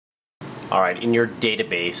Alright, in your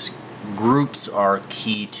database, groups are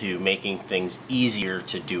key to making things easier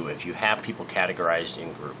to do if you have people categorized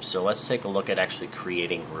in groups. So let's take a look at actually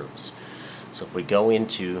creating groups. So if we go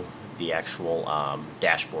into the actual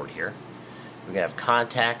dashboard here, we're going to have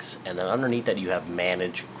contacts, and then underneath that you have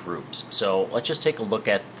manage groups. So let's just take a look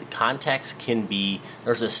at the contacts. Can be,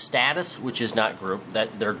 there's a status which is not grouped,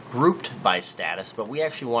 that they're grouped by status, but we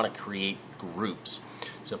actually want to create groups.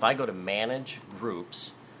 So if I go to manage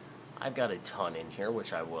groups, I've got a ton in here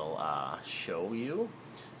which I will show you.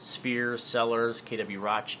 Spheres, sellers, KW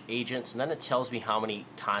Roch, agents, and then it tells me how many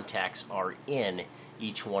contacts are in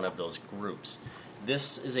each one of those groups.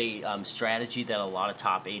 This is a strategy that a lot of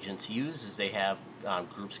top agents use. Is they have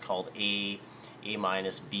groups called A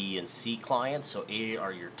minus, B, and C clients. So A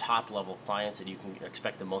are your top level clients that you can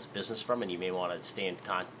expect the most business from, and you may want to stay in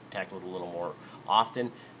contact with a little more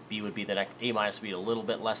often. B would be the next, A minus would be a little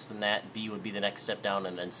bit less than that, B would be the next step down,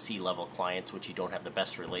 and then C level clients, which you don't have the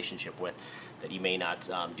best relationship with, that you may not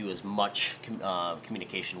do as much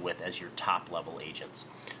communication with as your top level agents.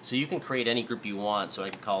 So you can create any group you want. So I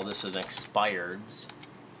can call this an expireds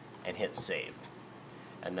and hit save,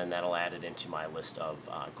 and then that'll add it into my list of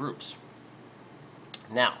groups.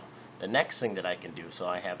 Now the next thing that I can do, so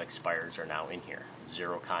I have expireds are now in here,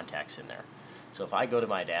 0 contacts in there. So if I go to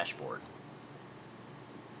my dashboard,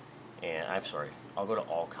 and I'll go to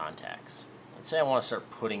all contacts. Let's say I want to start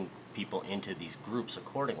putting people into these groups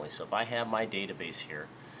accordingly. So if I have my database here,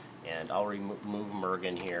 and I'll remove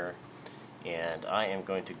Mergen here, and I am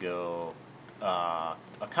going to go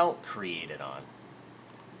account created on.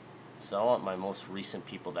 So I want my most recent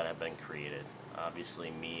people that have been created. Obviously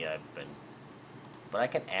me, but I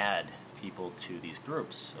can add people to these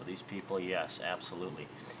groups. So these people, yes, absolutely.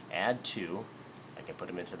 Add to. I can put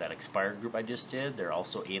them into that expired group I just did. They're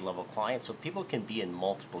also A-level clients, so people can be in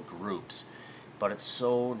multiple groups. But it's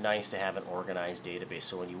so nice to have an organized database,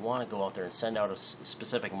 so when you want to go out there and send out a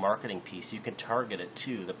specific marketing piece, you can target it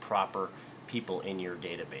to the proper people in your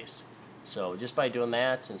database. So just by doing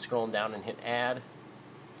that and scrolling down and hit add,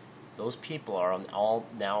 those people are all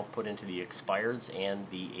now put into the expireds and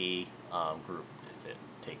the A group. If it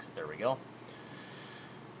takes it, there we go.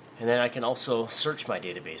 And then I can also search my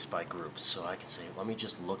database by groups. So I can say, let me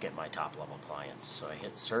just look at my top level clients. So I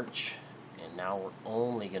hit search, and now we're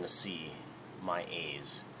only going to see my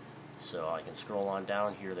A's. So I can scroll on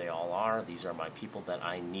down, here they all are. These are my people that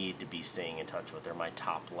I need to be staying in touch with. They're my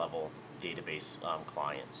top level database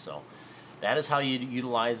clients. So that is how you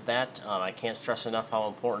utilize that. I can't stress enough how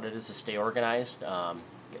important it is to stay organized.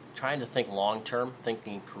 Trying to think long term,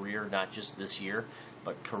 thinking career, not just this year,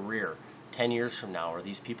 but career. 10 years from now, are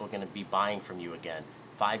these people going to be buying from you again?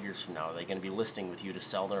 5 years from now, are they going to be listing with you to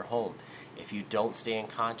sell their home? If you don't stay in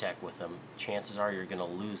contact with them, chances are you're going to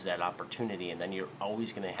lose that opportunity, and then you're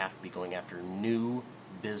always going to have to be going after new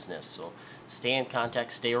business. So stay in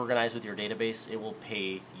contact, stay organized with your database. It will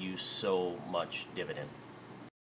pay you so much dividend.